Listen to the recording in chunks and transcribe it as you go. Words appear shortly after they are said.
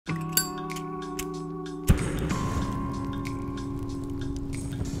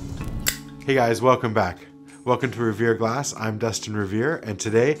Hey guys, welcome back. Welcome to Revere Glass. I'm Dustin Revere, and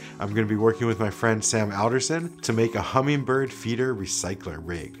today I'm going to be working with my friend Sam Alderson to make a hummingbird feeder recycler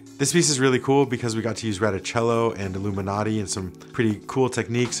rig. This piece is really cool because we got to use Retti and Illuminati and some pretty cool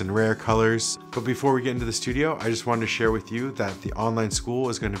techniques and rare colors. But before we get into the studio, I just wanted to share with you that the online school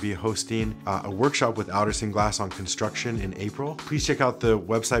is going to be hosting a workshop with Alderson Glass on construction in April. Please check out the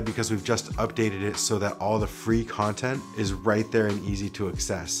website because we've just updated it so that all the free content is right there and easy to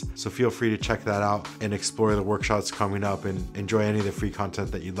access. So feel free to check that out and explore the workshops coming up and enjoy any of the free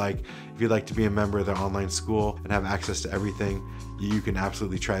content that you'd like. If you'd like to be a member of the online school and have access to everything, you can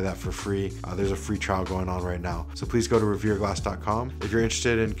absolutely try that for free. There's a free trial going on right now. So please go to revereglass.com if you're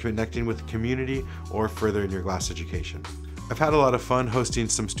interested in connecting with the community or further in your glass education. I've had a lot of fun hosting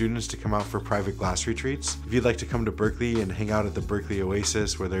some students to come out for private glass retreats. If you'd like to come to Berkeley and hang out at the Berkeley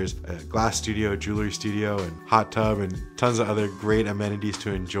Oasis, where there's a glass studio, jewelry studio, and hot tub, and tons of other great amenities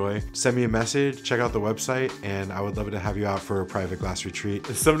to enjoy, send me a message, check out the website, and I would love to have you out for a private glass retreat.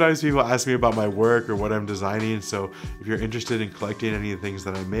 Sometimes people ask me about my work or what I'm designing, so if you're interested in collecting any of the things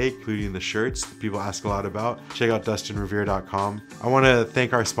that I make, including the shirts that people ask a lot about, check out dustinrevere.com. I want to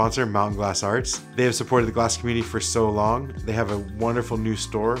thank our sponsor, Mountain Glass Arts. They have supported the glass community for so long. They have a wonderful new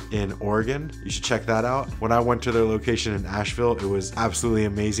store in Oregon. You should check that out. When I went to their location in Asheville, it was absolutely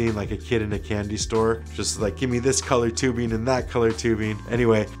amazing, like a kid in a candy store. Just like, give me this color tubing and that color tubing.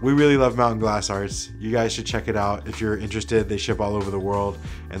 Anyway, we really love Mountain Glass Arts. You guys should check it out. If you're interested, they ship all over the world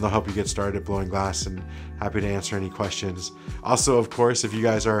and they'll help you get started at blowing glass, and happy to answer any questions. Also, of course, if you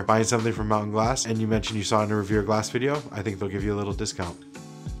guys are buying something from Mountain Glass and you mention you saw it in a Revere Glass video, I think they'll give you a little discount.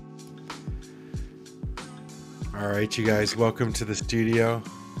 All right, you guys, welcome to the studio.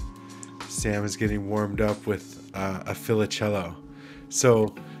 Sam is getting warmed up with a filicello.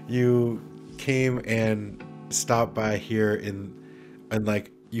 So you came and stopped by here and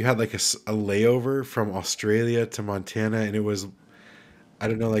like you had like a layover from Australia to Montana, and it was, I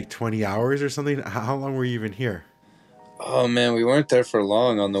don't know, like 20 hours or something. How long were you even here? Oh man, we weren't there for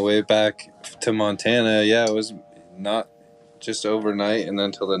long on the way back to Montana. Yeah, it was not just overnight and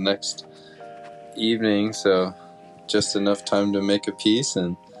then till the next evening, so just enough time to make a piece,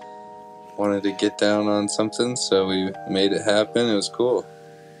 and wanted to get down on something, so we made it happen. It was cool.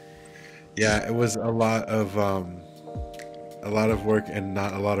 Yeah, it was a lot of work and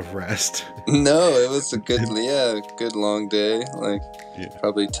not a lot of rest. No, it was a good long day, like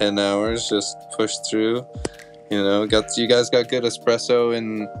probably 10 hours, just pushed through. You guys got good espresso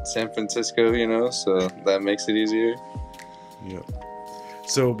in San Francisco, so that makes it easier. Yeah.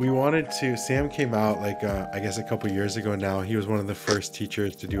 So we wanted to, Sam came out like, I guess a couple years ago now. He was one of the first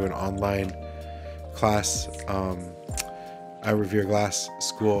teachers to do an online class at Revere Glass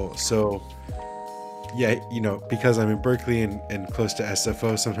School. So yeah, because I'm in Berkeley and close to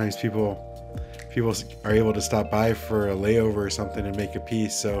SFO, sometimes people are able to stop by for a layover or something and make a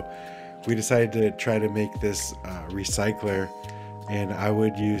piece. So we decided to try to make this recycler, and I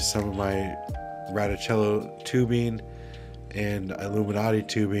would use some of my Retti tubing and Illuminati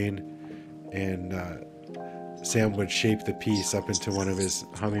tubing, and Sam would shape the piece up into one of his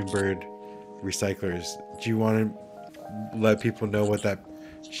Hummingbird recyclers. Do you want to let people know what that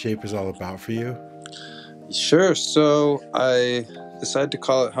shape is all about for you? Sure. So I decided to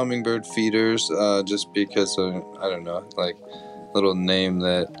call it Hummingbird feeders just because of, I don't know, like little name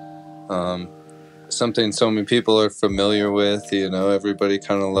that something so many people are familiar with. Everybody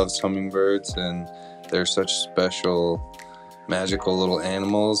kind of loves hummingbirds, and they're such special, magical little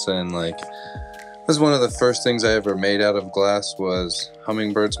animals. And like, it was one of the first things I ever made out of glass was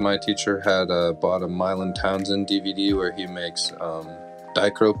hummingbirds. My teacher had bought a Mylan Townsend DVD where he makes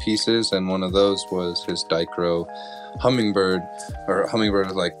dichro pieces, and one of those was his dichro hummingbird, or hummingbird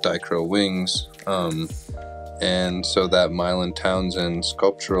with like dichro wings. And so that Mylan Townsend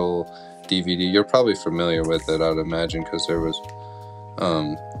sculptural DVD, you're probably familiar with it, I'd imagine, because there was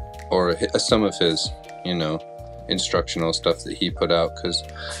or some of his instructional stuff that he put out, because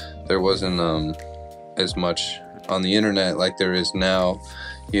there wasn't as much on the internet like there is now,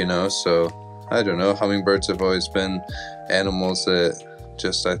 so I don't know, hummingbirds have always been animals that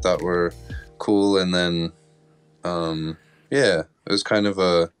just I thought were cool. And then it was kind of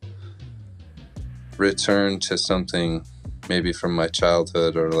a return to something maybe from my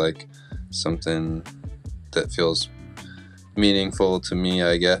childhood, or like something that feels meaningful to me,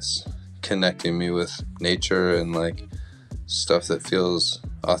 I guess, connecting me with nature and like stuff that feels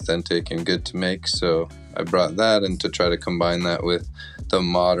authentic and good to make. So I brought that, and to try to combine that with the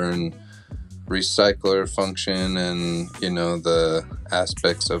modern recycler function and the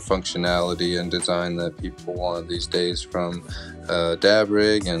aspects of functionality and design that people want these days from a dab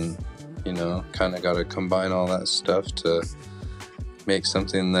rig, and you know, kind of got to combine all that stuff to make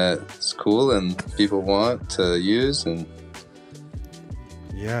something that's cool and people want to use. And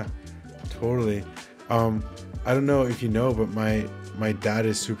yeah, totally. I don't know if you know, but my dad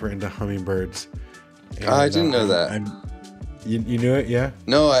is super into hummingbirds. And, I didn't know that. You knew it, yeah?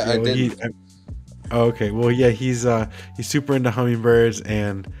 No, I well, didn't. Oh, okay. Well, yeah, he's super into hummingbirds,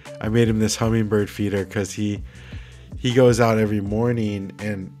 and I made him this hummingbird feeder because he goes out every morning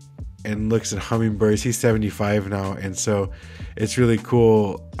and looks at hummingbirds. He's 75 now, and so it's really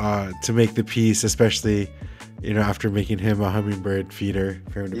cool to make the piece, especially, you know, after making him a hummingbird feeder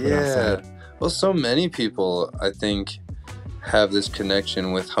for him to put outside. Well, so many people, I think, have this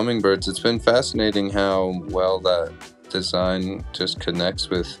connection with hummingbirds. It's been fascinating how well that design just connects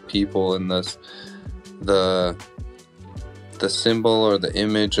with people, and the symbol or the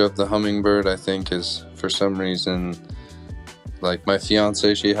image of the hummingbird, I think, is for some reason, like my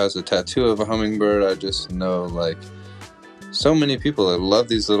fiance, she has a tattoo of a hummingbird. I just know, like, so many people that love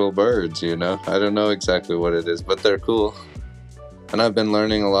these little birds, you know. I don't know exactly what it is, but they're cool. And I've been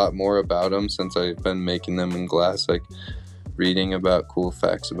learning a lot more about them since I've been making them in glass, like reading about cool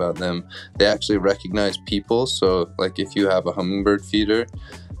facts about them. They actually recognize people, so like if you have a hummingbird feeder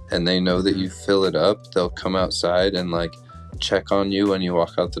and they know that you fill it up, they'll come outside and like check on you when you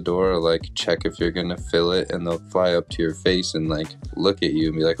walk out the door, or like check if you're gonna fill it, and they'll fly up to your face and like look at you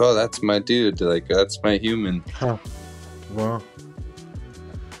and be like, oh, that's my dude, like that's my human. Huh. Wow.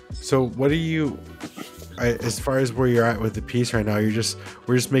 So what do you, as far as where you're at with the piece right now, we're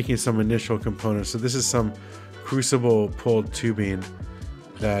just making some initial components. So this is some crucible pulled tubing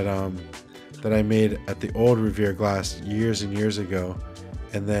that I made at the old Revere glass years and years ago,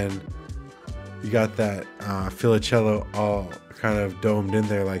 and then you got that filicello all kind of domed in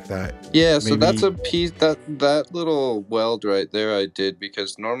there like that. Yeah, so that's a piece, that little weld right there I did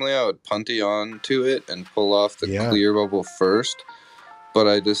because normally I would punty on to it and pull off the clear bubble first, but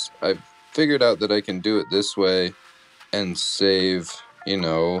I figured out that I can do it this way and save, you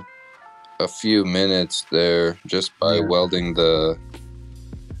know, a few minutes there just by welding the,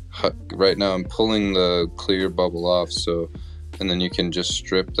 right now I'm pulling the clear bubble off, so, and then you can just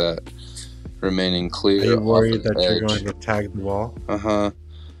strip that remaining clear. Are you worried that you're going to tag the wall?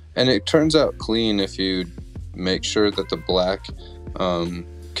 And it turns out clean if you make sure that the black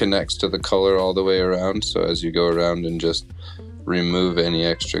connects to the color all the way around. So as you go around and just remove any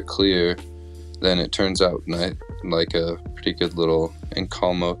extra clear, then it turns out like a pretty good little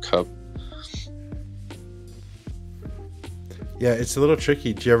Encalmo cup. Yeah, it's a little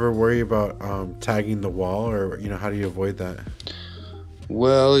tricky. Do you ever worry about tagging the wall, or, you know, how do you avoid that?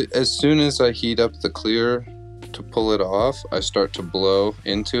 Well, as soon as I heat up the clear to pull it off, I start to blow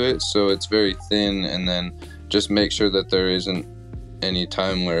into it, so it's very thin, and then just make sure that there isn't any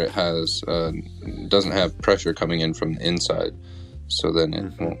time where it has doesn't have pressure coming in from the inside, so then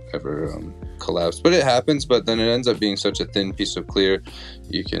it won't ever collapse. But it happens, but then it ends up being such a thin piece of clear,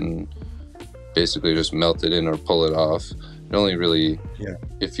 you can basically just melt it in or pull it off. It only really,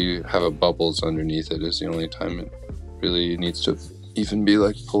 if you have a bubbles underneath it, is the only time it really needs to even be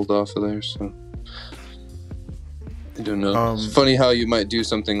like pulled off of there. So I don't know. It's funny how you might do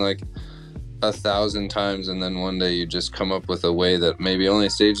something like 1,000 times and then one day you just come up with a way that maybe only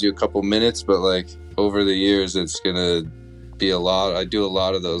saves you a couple minutes, but like over the years it's gonna be a lot. I do a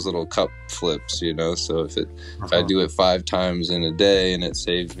lot of those little cup flips, you know, so if I do it 5 times in a day and it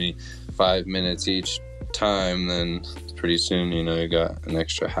saves me 5 minutes each time, then pretty soon, you know, you got an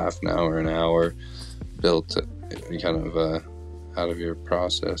extra half an hour built kind of out of your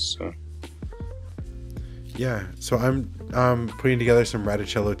process. So yeah, so I'm putting together some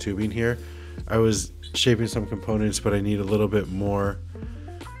Reticello tubing here. I was shaping some components, but I need a little bit more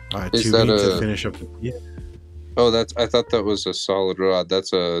tubing to finish up the piece. Oh, I thought that was a solid rod.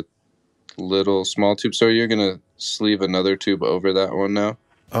 That's a little small tube. So you're gonna sleeve another tube over that one now?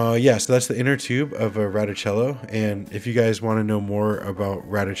 Yeah, so that's the inner tube of a Reticello, and if you guys want to know more about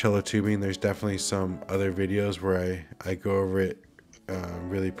Reticello tubing, there's definitely some other videos where I go over it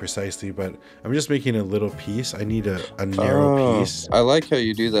really precisely, but I'm just making a little piece. I need a narrow piece. I like how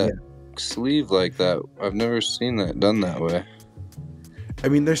you do that sleeve like that. I've never seen that done that way. I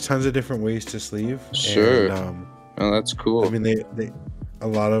mean, there's tons of different ways to sleeve. Sure. And, oh, that's cool. I mean,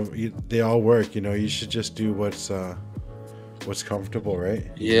 they all work, you know. You should just do what's comfortable,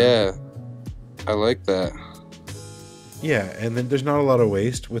 right? Yeah, I like that. Yeah, and then there's not a lot of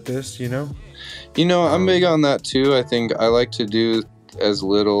waste with this, you know. I'm big on that too. I think I like to do as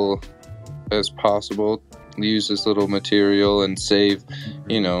little as possible, use as little material, and save,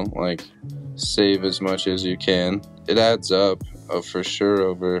 save as much as you can. It adds up for sure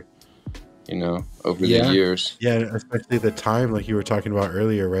over over the Yeah. years. Yeah, especially the time, like you were talking about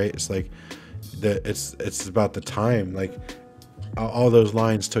earlier, right? It's like it's about the time. Like all those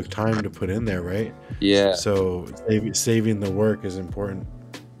lines took time to put in there, right? Yeah. So saving the work is important.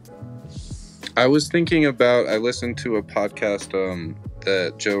 I was thinking about, I listened to a podcast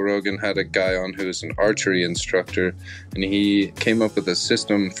that Joe Rogan had a guy on who's an archery instructor, and he came up with a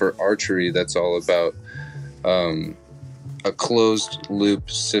system for archery that's all about a closed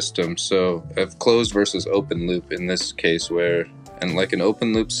loop system. So a closed versus open loop in this case, and like an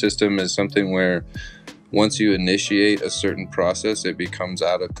open loop system is something where once you initiate a certain process, it becomes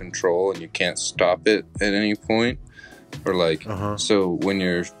out of control and you can't stop it at any point. Or like, so when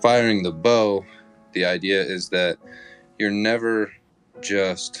you're firing the bow, the idea is that you're never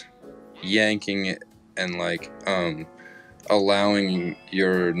just yanking it and like allowing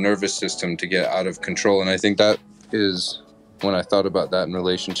your nervous system to get out of control. And I think that is, when I thought about that in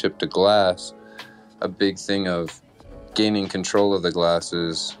relationship to glass, a big thing of gaining control of the glass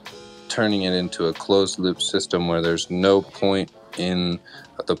is turning it into a closed loop system where there's no point in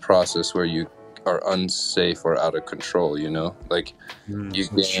the process where you are unsafe or out of control, like you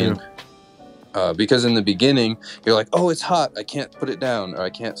gain, because in the beginning you're like, oh, it's hot, I can't put it down, or I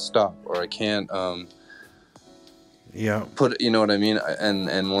can't stop, or I can't put it, you know what I mean?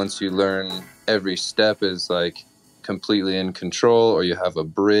 And once you learn every step is like completely in control, or you have a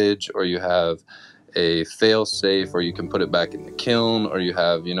bridge, or you have a fail safe, or you can put it back in the kiln, or you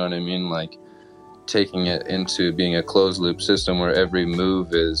have, you know what I mean, like taking it into being a closed loop system where every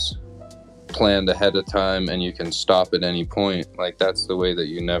move is planned ahead of time and you can stop at any point. Like that's the way that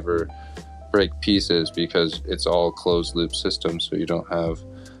you never break pieces, because it's all closed loop system, so you don't have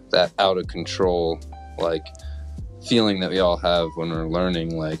that out of control like feeling that we all have when we're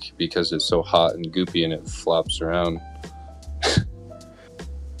learning, like because it's so hot and goopy and it flops around.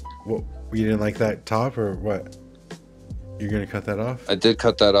 Well, you didn't like that top, or what? You're gonna cut that off? I did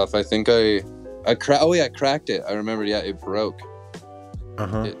cut that off. I think I cracked it. I remember, yeah, it broke.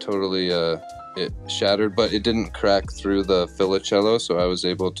 It totally it shattered, but it didn't crack through the filicello, so I was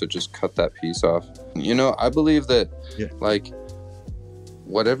able to just cut that piece off. I believe that like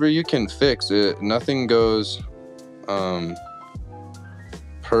whatever you can fix, nothing goes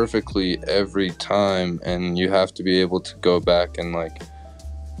perfectly every time, and you have to be able to go back and like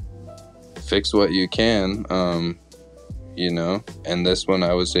fix what you can, and this one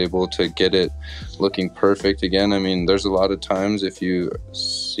I was able to get it looking perfect again. I mean, there's a lot of times, if you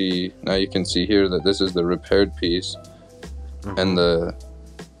see, now you can see here that this is the repaired piece, and the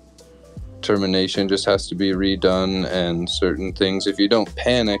termination just has to be redone, and certain things, if you don't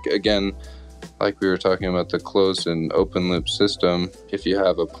panic, again, like we were talking about the closed and open loop system, if you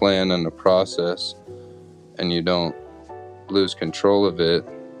have a plan and a process and you don't lose control of it,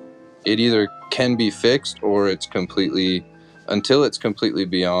 it either can be fixed, or until it's completely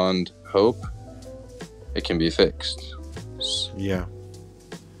beyond hope, it can be fixed. Yeah.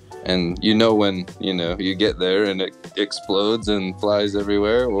 And when, you get there and it explodes and flies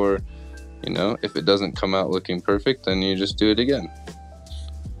everywhere, or, if it doesn't come out looking perfect, then you just do it again.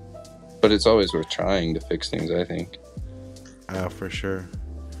 But it's always worth trying to fix things, I think. For sure.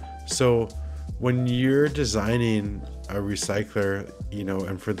 So when you're designing a recycler,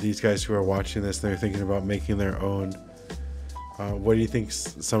 and for these guys who are watching this, they're thinking about making their own, what do you think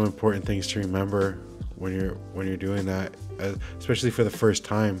some important things to remember when you're doing that, especially for the first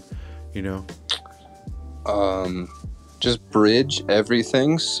time? Just bridge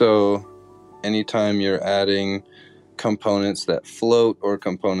everything. So anytime you're adding components that float, or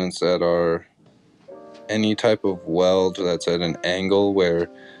components that are any type of weld that's at an angle where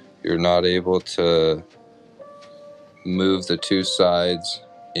you're not able to move the two sides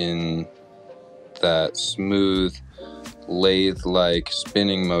in that smooth lathe-like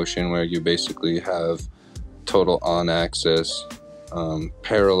spinning motion where you basically have total on-axis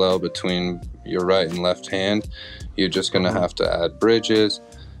parallel between your right and left hand, you're just going to have to add bridges,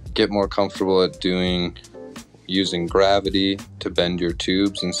 get more comfortable at using gravity to bend your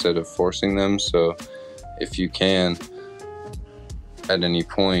tubes instead of forcing them. So if you can, at any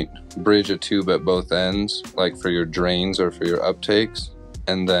point, bridge a tube at both ends, like for your drains or for your uptakes,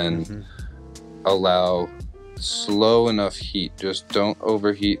 and then allow slow enough heat, just don't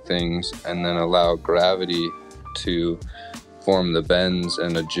overheat things, and then allow gravity to form the bends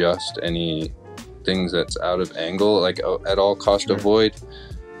and adjust any things that's out of angle. Like at all cost, avoid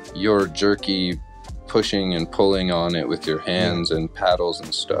your jerky pushing and pulling on it with your hands and paddles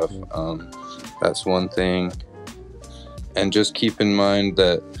and stuff. That's one thing. And just keep in mind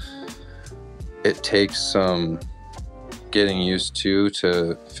that it takes some getting used to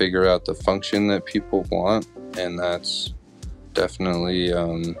figure out the function that people want, and that's definitely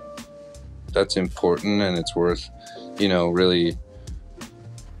that's important, and it's worth, you know, really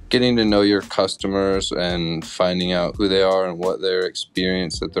getting to know your customers and finding out who they are and what their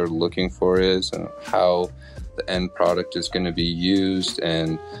experience that they're looking for is, and how the end product is going to be used,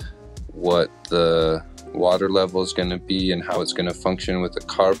 and what the water level is going to be, and how it's going to function with the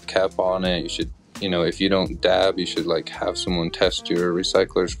carb cap on it. You should, you know, if you don't dab, you should like have someone test your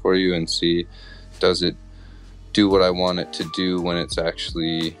recyclers for you and see, does it do what I want it to do when it's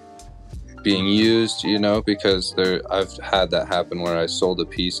actually being used, you know, because I've had that happen where I sold a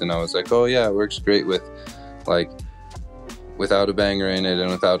piece and I was like, oh yeah, it works great with like without a banger in it and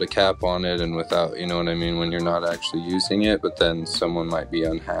without a cap on it and without, you know what I mean, when you're not actually using it. But then someone might be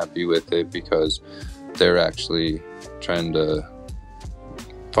unhappy with it because they're actually trying to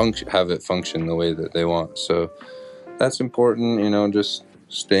have it function the way that they want. So that's important, you know, just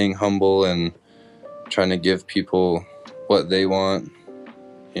staying humble and trying to give people what they want,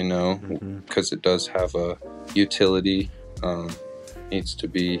 you know, because it does have a utility. Needs to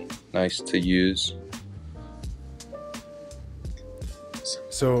be nice to use.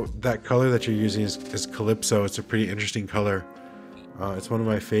 So that color that you're using is Calypso. It's a pretty interesting color. It's one of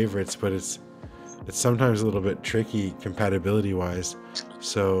my favorites, but it's sometimes a little bit tricky compatibility wise.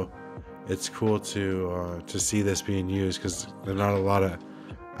 So it's cool to see this being used, because there are not a lot of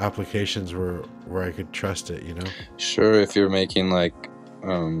applications where I could trust it, you know. Sure, if you're making like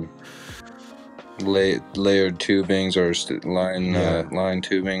layered tubings or line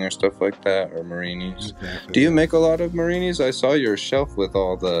tubing or stuff like that, or marinis. Exactly. Do you make a lot of marinis? I saw your shelf with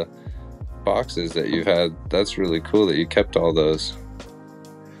all the boxes that you've had. That's really cool that you kept all those.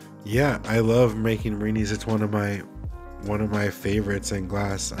 Yeah, I love making marinis. It's one of my favorites in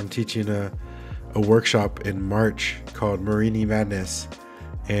glass. I'm teaching a workshop in March called Marini Madness,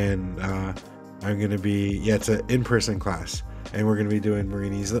 and I'm gonna be, it's an in-person class, and we're gonna be doing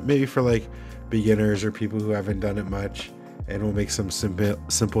marinis maybe for like beginners or people who haven't done it much, and we'll make some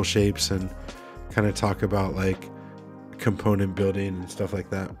simple shapes and kind of talk about like component building and stuff like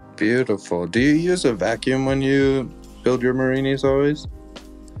that. Beautiful. Do you use a vacuum when you build your marinis always?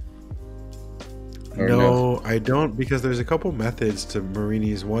 No, I don't, because there's a couple methods to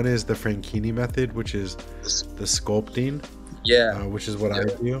marinis. One is the Franchini method, which is the sculpting, which is what I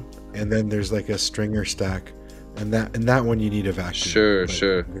do, and then there's like a stringer stack, and that one you need a vacuum.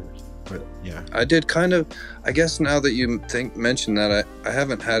 Sure. But yeah, I did kind of, I guess now that you mentioned that, I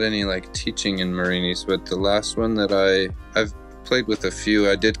haven't had any like teaching in marinis, but the last one that I've played with a few,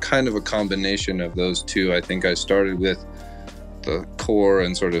 I did kind of a combination of those two. I think I started with the core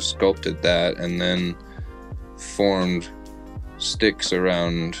and sort of sculpted that, and then formed sticks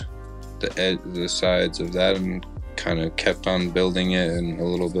around the sides of that, and kind of kept on building it in a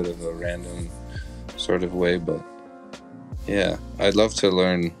little bit of a random sort of way. But yeah, I'd love to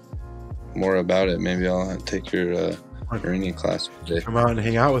learn more about it. Maybe I'll take your Marini class today. Come out and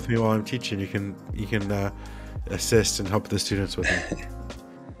hang out with me while I'm teaching. You can assist and help the students with it.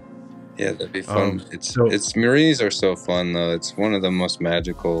 Yeah, that'd be fun. It's marinis are so fun though. It's one of the most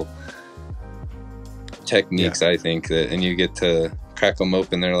magical techniques, I think, and you get to crack them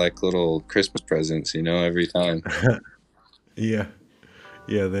open. They're like little Christmas presents, you know, every time. yeah,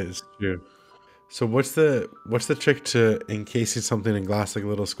 that is true. So what's the trick to encasing something in glass, like a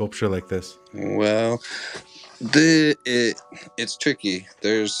little sculpture like this? Well, it's tricky.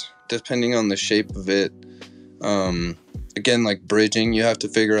 There's, depending on the shape of it, again, like bridging, you have to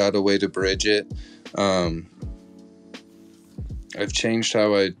figure out a way to bridge it. I've changed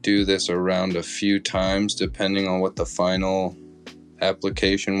how I do this around a few times, depending on what the final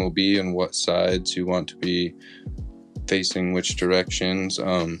application will be and what sides you want to be facing which directions.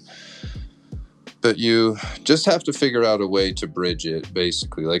 But you just have to figure out a way to bridge it,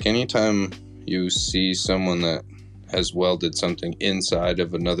 basically. Like anytime you see someone that has welded something inside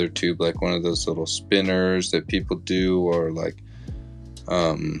of another tube, like one of those little spinners that people do, or like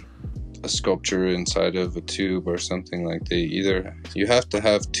a sculpture inside of a tube or something, like you have to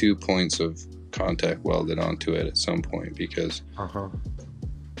have 2 points of contact welded onto it at some point, because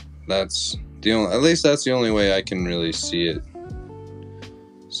that's the only way I can really see it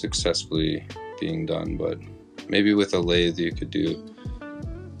successfully being done. But maybe with a lathe you could do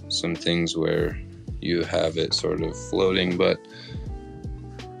some things where you have it sort of floating. But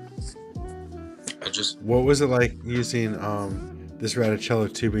what was it like using this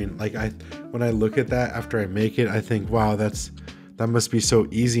Radicello tubing? Like when I look at that after I make it, I think, wow, that must be so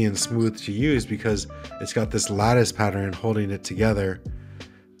easy and smooth to use, because it's got this lattice pattern holding it together.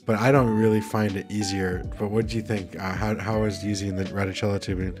 but I don't really find it easier. But what do you think? How is using the reticello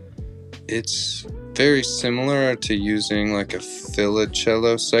tubing? It's very similar to using like a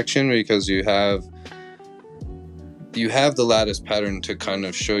filicello section, because you have the lattice pattern to kind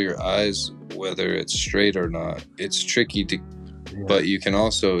of show your eyes whether it's straight or not. It's tricky to, but you can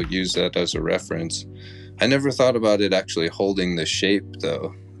also use that as a reference. I never thought about it actually holding the shape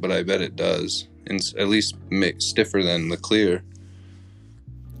though, but I bet it does. And at least stiffer than the clear.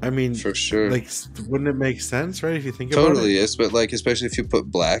 I mean, for sure. Like, wouldn't it make sense, right? If you think totally, about it. Yes, but like, especially if you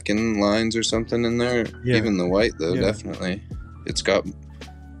put black in lines or something in there, even the white though, definitely. It's got,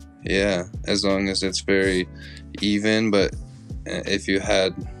 as long as it's very even. But if you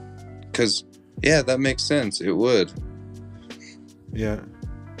had, because that makes sense. It would. Yeah.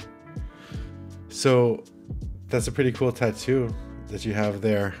 So that's a pretty cool tattoo that you have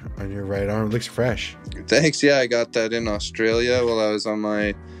there on your right arm. It looks fresh. Thanks. Yeah, I got that in Australia while I was on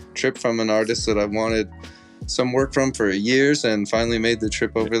my trip from an artist that I wanted some work from for years, and finally made the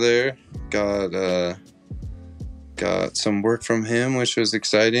trip over there. Got some work from him, which was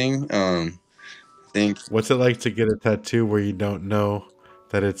exciting. What's it like to get a tattoo where you don't know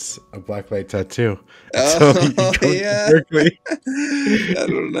that it's a blacklight tattoo? Oh, so yeah. I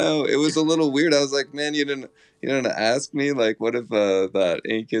don't know. It was a little weird. I was like, man, you didn't ask me, like, what if that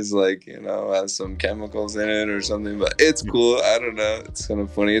ink is like, has some chemicals in it or something. But it's cool. I don't know. It's kind of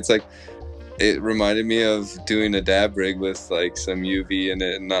funny. It's like, it reminded me of doing a dab rig with like some UV in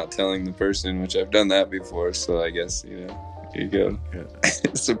it and not telling the person, which I've done that before. So I guess, here you go.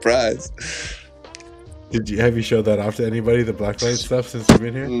 Surprise. Have you showed that off to anybody, the blacklight stuff, since you've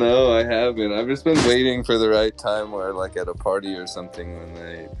been here? No, I haven't. I've just been waiting for the right time, where like at a party or something when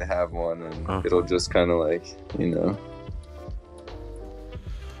they have one, and it'll just kind of like, You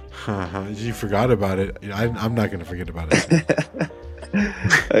forgot about it. I'm not going to forget about it.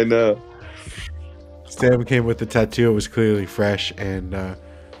 I know. Sam came with the tattoo. It was clearly fresh, and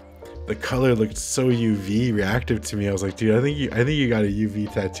the color looked so UV reactive to me. I was like, dude, I think you got a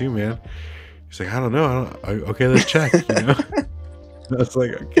UV tattoo, man. He's like, I don't know. Okay, let's check. I was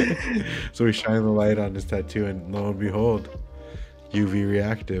like, okay. So we shine the light on his tattoo, and lo and behold, UV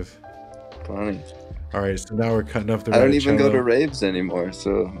reactive. Funny. All right, so now we're cutting off the. I don't even go to raves anymore,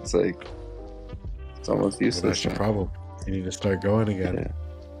 so it's like, it's almost useless. Well, that's your problem. You need to start going again. Yeah.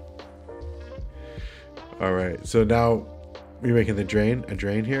 All right, so now you're making a drain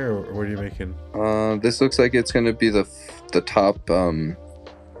here, or what are you making? This looks like it's going to be the top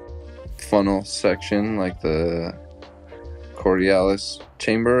funnel section, like the Coriolis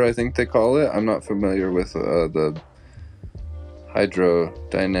chamber, I think they call it. I'm not familiar with the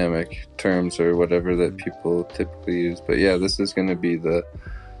hydrodynamic terms or whatever that people typically use, but yeah, this is going to be the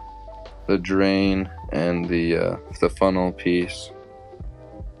drain and the funnel piece.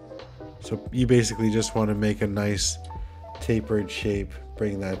 So you basically just want to make a nice tapered shape,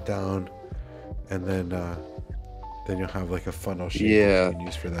 bring that down, and then you'll have like a funnel shape you can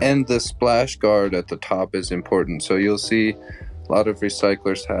use for that. And the splash guard at the top is important. So you'll see a lot of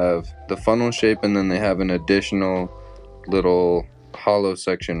recyclers have the funnel shape, and then they have an additional little hollow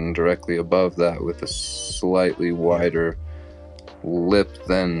section directly above that with a slightly wider lip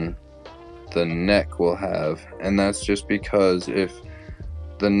than the neck will have. And that's just because if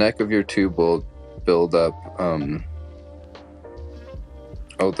the neck of your tube will build up,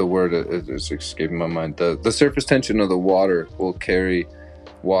 the word is escaping my mind. The surface tension of the water will carry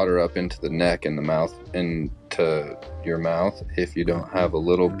water up into the neck and the mouth, into your mouth, if you don't have a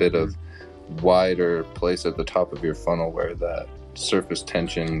little bit of wider place at the top of your funnel where that surface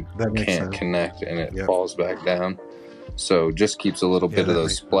tension can't connect, and it falls back down. So just keeps a little bit of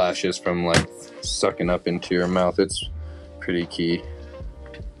those splashes from like sucking up into your mouth. It's pretty key.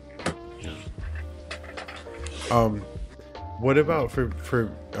 What about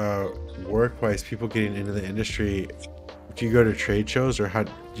for work-wise, people getting into the industry? Do you go to trade shows, or how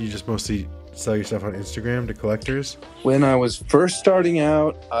do you just mostly sell your stuff on Instagram to collectors? When I was first starting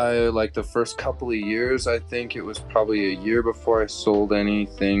out, like the first couple of years, I think it was probably a year before I sold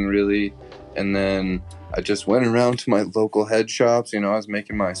anything really. And then I just went around to my local head shops. I was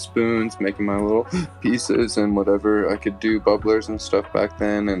making my spoons, making my little pieces and whatever I could do, bubblers and stuff back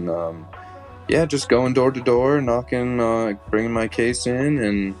then. And just going door to door, knocking, bringing my case in.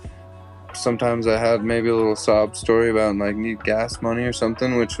 And sometimes I had maybe a little sob story about like need gas money or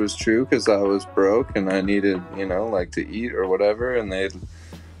something, which was true because I was broke and I needed, like to eat or whatever. And they'd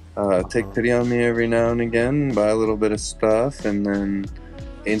take pity on me every now and again and buy a little bit of stuff. And then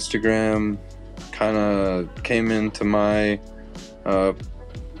Instagram kind of came into my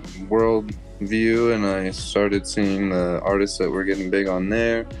world view, and I started seeing the artists that were getting big on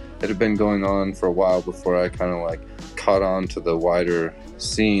there. It had been going on for a while before I kind of like caught on to the wider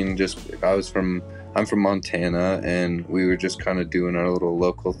scene. I'm from Montana, and we were just kind of doing our little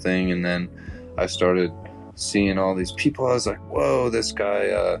local thing, and then I started seeing all these people. I was like, whoa, this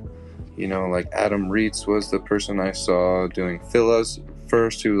guy, like Adam Reitz was the person I saw doing Phillas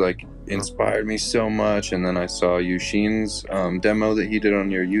first, who like inspired me so much. And then I saw Yushin's demo that he did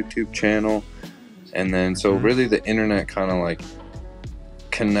on your YouTube channel. And then so really the internet kind of like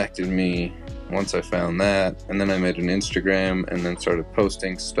connected me once I found that. And then I made an Instagram and then started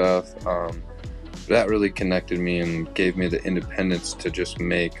posting stuff. That really connected me and gave me the independence to just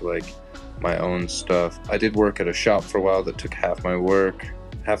make like my own stuff. I did work at a shop for a while that took half my work,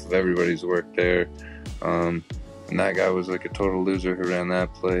 half of everybody's work there. And that guy was like a total loser who ran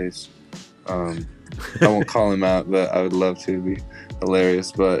that place. I won't call him out, but I would love to. It'd be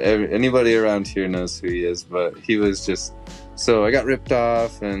hilarious. But anybody around here knows who he is. But he was just, so I got ripped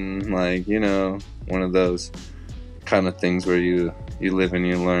off, and like, one of those kind of things where you live and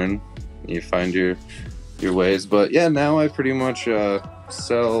you learn, you find your ways. But yeah, now I pretty much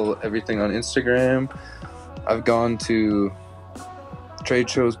sell everything on Instagram. I've gone to trade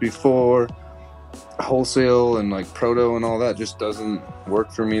shows before. Wholesale and like proto and all that just doesn't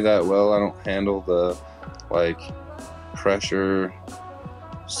work for me that well. I don't handle the like pressure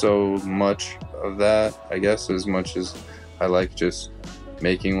so much of that, I guess, as much as I like just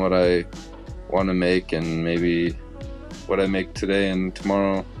making what I want to make, and maybe what I make today and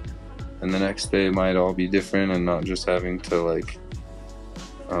tomorrow and the next day might all be different, and not just having to like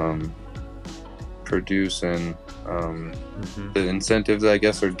produce, and the incentives, I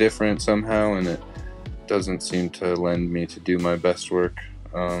guess, are different somehow, and it doesn't seem to lend me to do my best work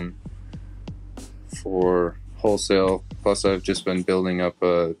for wholesale. Plus I've just been building up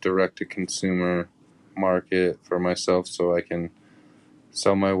a direct-to-consumer market for myself so I can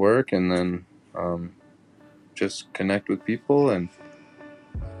sell my work and then just connect with people. And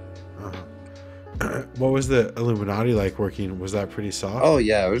what was the Illuminati like working? Was that pretty soft? Oh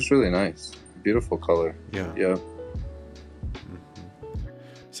yeah, it was really nice. Beautiful color. Yeah.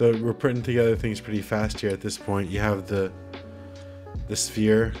 So we're putting together things pretty fast here at this point. You have the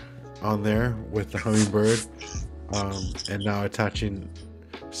sphere on there with the hummingbird, and now attaching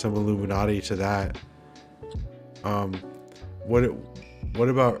some Illuminati to that. What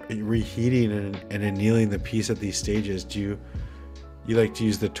about reheating and annealing the piece at these stages? Do you like to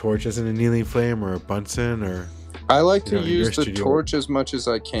use the torch as an annealing flame, or a Bunsen, or? I like to use the torch as much as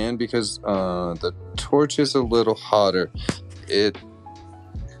I can, because the torch is a little hotter.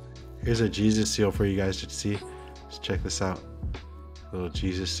 Here's a Jesus seal for you guys to see. Just check this out. Little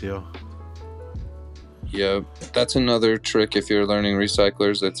Jesus seal. Yeah, that's another trick if you're learning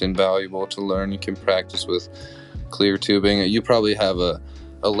recyclers that's invaluable to learn. You can practice with clear tubing. You probably have a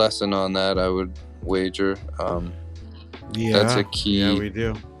lesson on that, I would wager. That's a key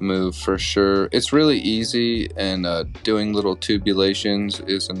move for sure. It's really easy, and doing little tubulations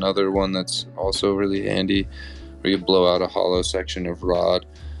is another one that's also really handy, where you blow out a hollow section of rod.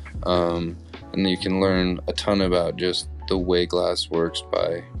 And you can learn a ton about just the way glass works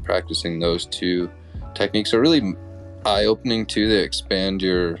by practicing those two techniques. Are really eye-opening too. They expand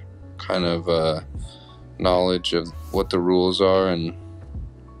your kind of knowledge of what the rules are and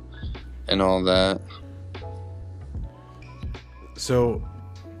all that. So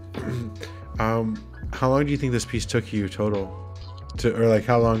how long do you think this piece took you total or like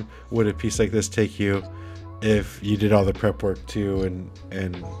how long would a piece like this take you if you did all the prep work too, and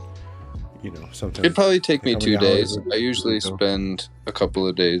sometimes it'd probably take me 2 days. I usually spend a couple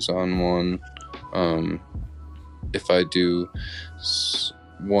of days on one. If I do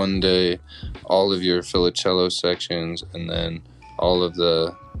one day all of your filicello sections, and then all of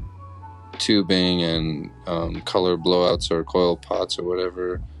the tubing and color blowouts or coil pots or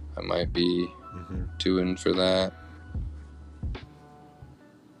whatever I might be doing for that.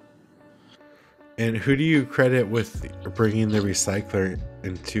 And who do you credit with bringing the recycler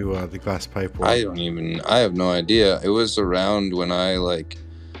into the glass pipe world? I have no idea. It was around when I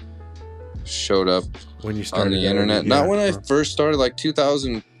showed up when you started on the internet. Not when I first started, like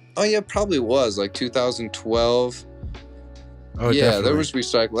 2000. Oh yeah, probably was like 2012. Oh yeah, definitely. There was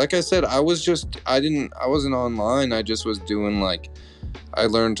recycle. Like I said, I wasn't online. I just was doing I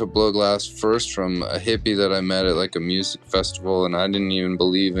learned to blow glass first from a hippie that I met at a music festival, and I didn't even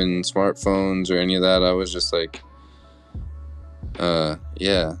believe in smartphones or any of that. I was just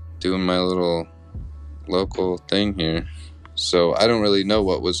doing my little local thing here. So I don't really know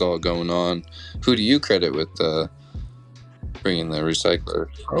what was all going on. Who do you credit with bringing the recycler.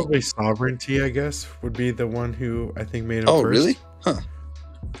 Probably Sovereignty, I guess, would be the one who I think made them Oh, first. really? Huh. I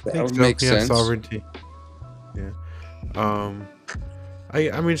That think would so. make Yeah, sense. Sovereignty. Yeah.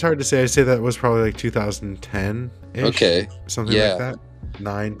 I mean, it's hard to say. I'd say that was probably like 2010-ish. Okay. Something Yeah. like that.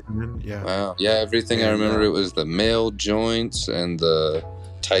 9, 10, yeah. Wow. Yeah, everything I And, remember, it was the male joints and the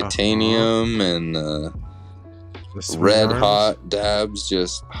titanium and the swing red arms. hot dabs,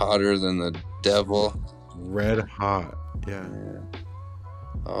 just hotter than the devil. Red hot, yeah.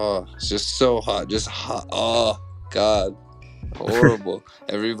 Oh, it's just so hot. Just hot. Oh, God. Horrible.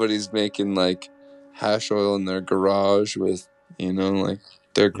 Everybody's making like hash oil in their garage with, you know, like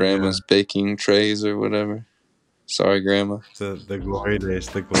their grandma's baking trays or whatever. Sorry, Grandma. The glory days.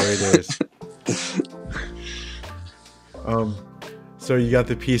 The glory days. So you got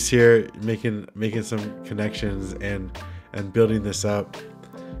the piece here, making some connections and building this up.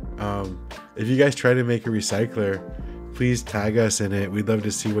 If you guys try to make a recycler, please tag us in it. We'd love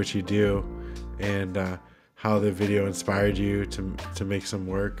to see what you do and how the video inspired you to make some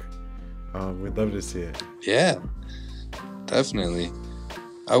work. We'd love to see it. Yeah, definitely.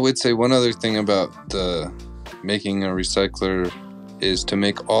 I would say one other thing about the making a recycler is to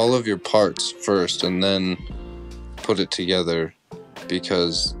make all of your parts first and then put it together,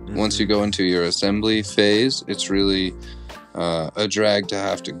 because once you go into your assembly phase, it's really a drag to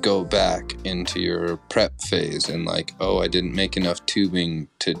have to go back into your prep phase and like, oh, I didn't make enough tubing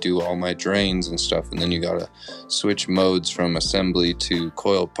to do all my drains and stuff, and then you gotta switch modes from assembly to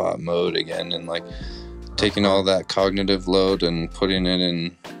coil pot mode again, and like taking all that cognitive load and putting it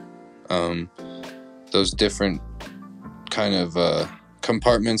in those different kind of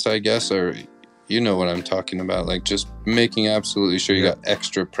compartments, I guess, or you know what I'm talking about, like just making absolutely sure you got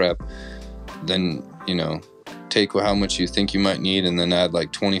extra prep, then, you know, take how much you think you might need and then add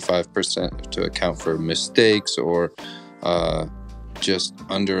like 25% to account for mistakes or just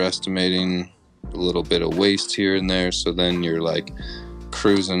underestimating a little bit of waste here and there, so then you're like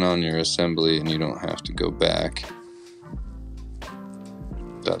cruising on your assembly and you don't have to go back.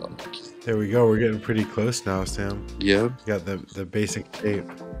 There we go. We're getting pretty close now, Sam. Yep. Got the basic shape,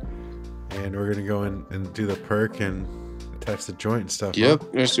 and we're gonna go in and do the perk and attach the joint and stuff. Yep. Huh?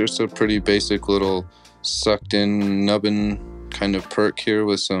 There's just a pretty basic little sucked in nubbin kind of perk here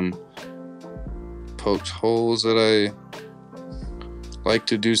with some poked holes that I like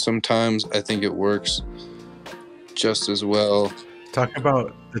to do sometimes. I think it works just as well. Talk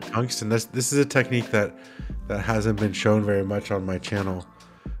about the tungsten. This is a technique that hasn't been shown very much on my channel,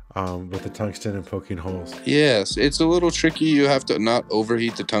 with the tungsten and poking holes. Yes, it's a little tricky. You have to not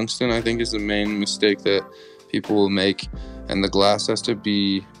overheat the tungsten, I think, is the main mistake that people will make, and the glass has to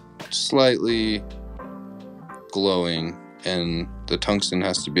be slightly glowing, and the tungsten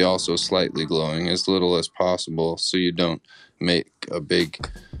has to be also slightly glowing, as little as possible, so you don't make a big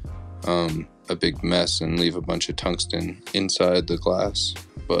mess and leave a bunch of tungsten inside the glass.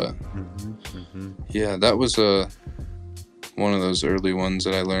 But yeah, that was one of those early ones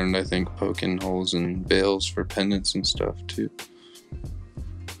that I learned, I think, poking holes in bales for pendants and stuff too.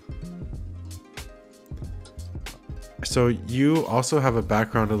 So you also have a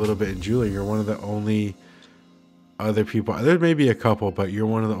background a little bit in jewelry. You're one of the only other people, there may be a couple, but you're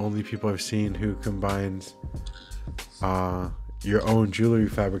one of the only people I've seen who combines your own jewelry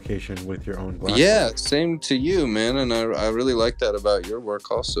fabrication with your own glass. Yeah, same to you, man. And I really like that about your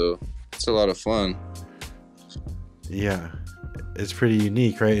work also. It's a lot of fun. Yeah, it's pretty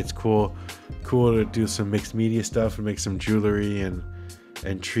unique, right? It's cool to do some mixed media stuff and make some jewelry and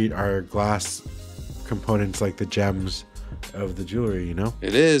treat our glass components like the gems of the jewelry, you know?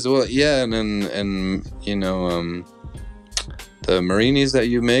 It is. Well, yeah, and you know, the marinis that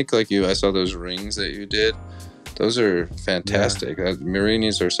you make, like I saw those rings that you did. Those are fantastic. Yeah.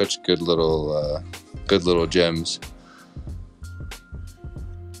 Marinis are such good little gems.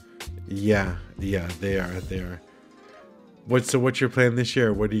 Yeah, they are. What's your plan this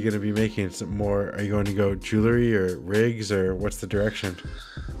year? What are you going to be making? Some more? Are you going to go jewelry or rigs, or what's the direction?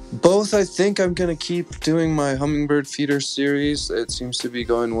 Both. I think I'm going to keep doing my Hummingbird feeder series. It seems to be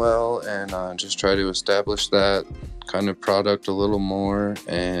going well, and just try to establish that kind of product a little more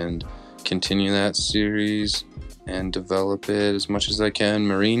and continue that series and develop it as much as I can.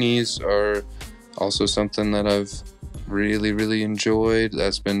 Marinis are also something that I've really, really enjoyed.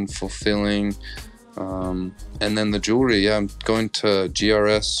 That's been fulfilling. And then the jewelry, yeah, I'm going to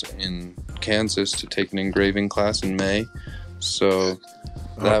GRS in Kansas to take an engraving class in May. So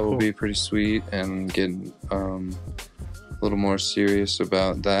that will be pretty sweet, and get a little more serious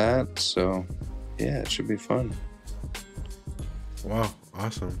about that. So yeah, it should be fun. Wow,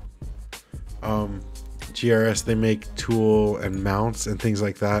 awesome. GRS, they make tool and mounts and things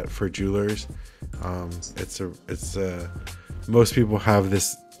like that for jewelers. Most people have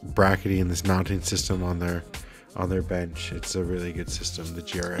this bracketing and this mounting system on their bench. It's a really good system, the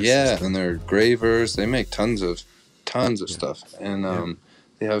GRS system. And they're gravers. They make tons of stuff, and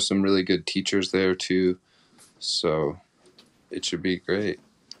they have some really good teachers there too. So it should be great.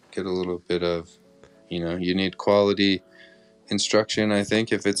 Get a little bit of, you need quality instruction, I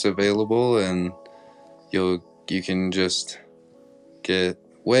think, if it's available, and you can just get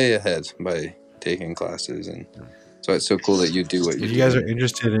way ahead by taking classes. And so it's so cool that you do what you do. If you guys are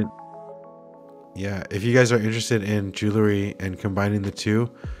interested in if you guys are interested in jewelry and combining the two,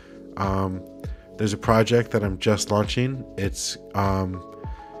 there's a project that I'm just launching. It's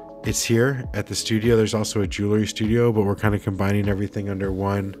here at the studio. There's also a jewelry studio, but we're kind of combining everything under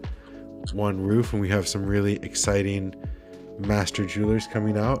one roof, and we have some really exciting master jewelers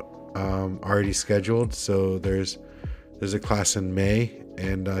coming out already scheduled. So there's a class in May,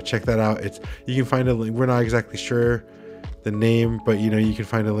 and check that out. You can find a link. We're not exactly sure the name, but you can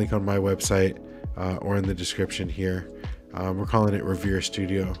find a link on my website or in the description here. We're calling it Revere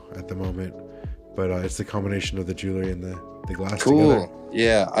Studio at the moment, but it's the combination of the jewelry and the glass together.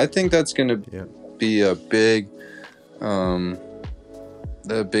 Yeah, I think that's gonna be a big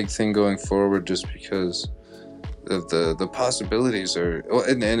thing going forward, just because of the possibilities are,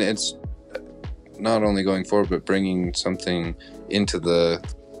 and it's not only going forward, but bringing something into the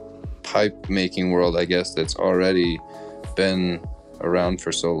pipe making world, I guess, that's already been around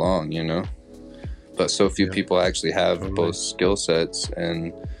for so long, but so few people actually have both skill sets,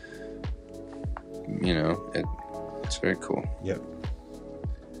 and it's very cool.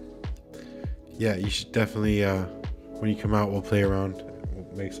 Yeah, you should definitely when you come out, we'll play around, we'll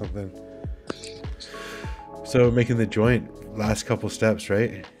make something. So making the joint, last couple steps,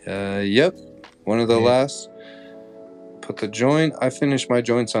 right? Yep, one of the last. Put the joint. I finish my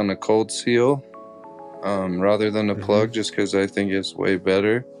joints on a cold seal rather than a plug, just because I think it's way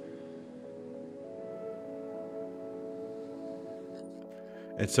better.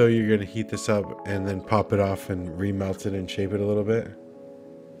 And so you're going to heat this up and then pop it off and remelt it and shape it a little bit?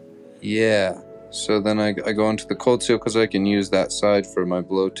 Yeah. So then I go into the cold seal, because I can use that side for my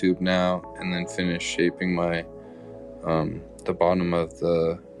blow tube now, and then finish shaping my the bottom of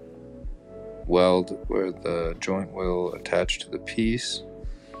the weld where the joint will attach to the piece.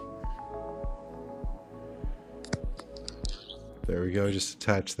 There we go. Just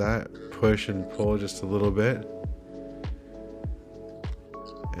attach that, push and pull just a little bit.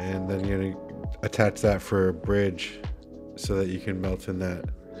 And then you're going to attach that for a bridge so that you can melt in that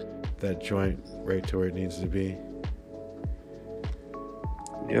joint right to where it needs to be.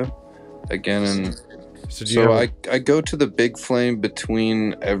 Yep. Again, and so I go to the big flame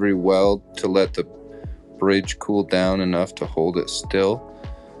between every weld to let the bridge cool down enough to hold it still.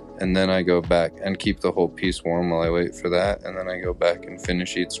 And then I go back and keep the whole piece warm while I wait for that. And then I go back and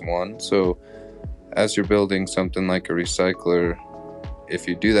finish each one. So as you're building something like a recycler, if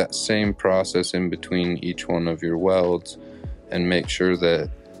you do that same process in between each one of your welds and make sure that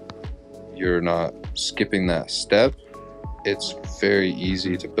you're not skipping that step, it's very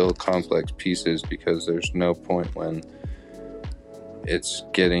easy to build complex pieces, because there's no point when it's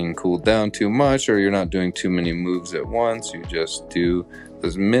getting cooled down too much or you're not doing too many moves at once. You just do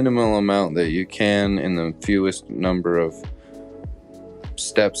the minimal amount that you can in the fewest number of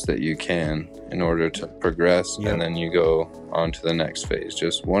steps that you can in order to progress. And then you go on to the next phase,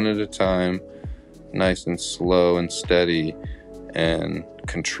 just one at a time, nice and slow and steady and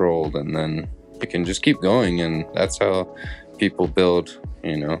controlled, and then you can just keep going. And that's how people build,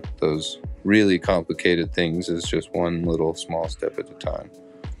 those really complicated things, is just one little small step at a time.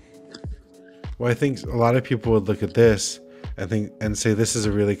 Well, I think a lot of people would look at this and say this is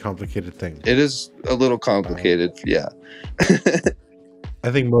a really complicated thing. It is a little complicated, yeah. I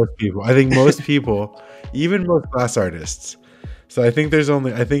think most people, even most glass artists. So I think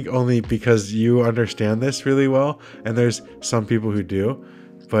only because you understand this really well, and there's some people who do,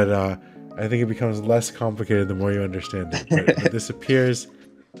 but I think it becomes less complicated the more you understand it. But this appears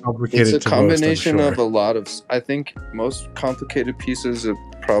complicated. It's a combination of a lot of. I think most complicated pieces of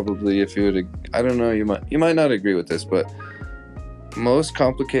probably, if you would, I don't know, you might not agree with this, but most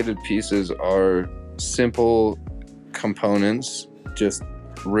complicated pieces are simple components just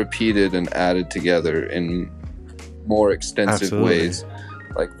repeated and added together in more extensive ways.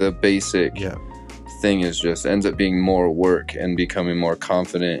 Like the basic thing is just ends up being more work and becoming more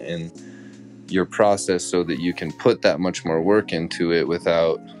confident in your process, so that you can put that much more work into it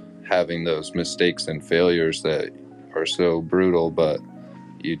without having those mistakes and failures that are so brutal, but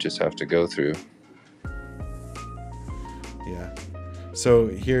you just have to go through. Yeah. So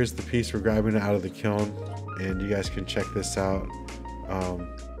here's the piece. We're grabbing it out of the kiln, and you guys can check this out.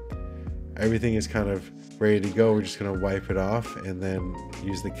 Everything is kind of ready to go. We're just gonna wipe it off and then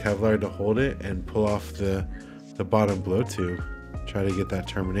use the Kevlar to hold it and pull off the bottom blow tube. Try to get that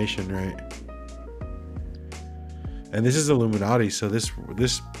termination right. And this is Illuminati, so this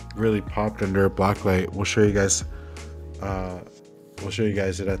really popped under a black light. We'll show you guys. We'll show you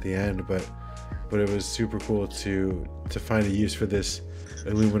guys it at the end, but it was super cool to find a use for this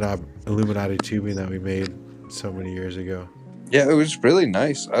Illuminati tubing that we made so many years ago. Yeah, it was really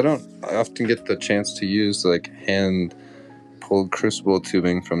nice. I often get the chance to use like hand pulled crucible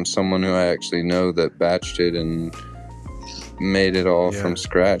tubing from someone who I actually know that batched it and made it all from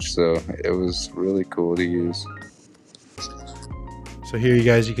scratch. So it was really cool to use. So here, you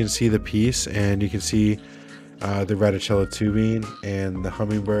guys, you can see the piece, and you can see the Reticello tubing and the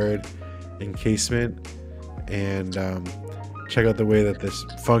Hummingbird encasement, and check out the way that this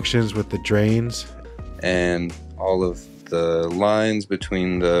functions with the drains and all of the lines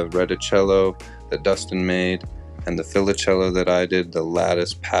between the Reticello that Dustin made and the Filicello that I did. The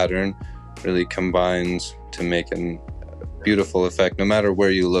lattice pattern really combines to make a beautiful effect. No matter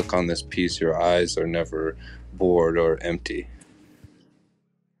where you look on this piece, your eyes are never bored or empty.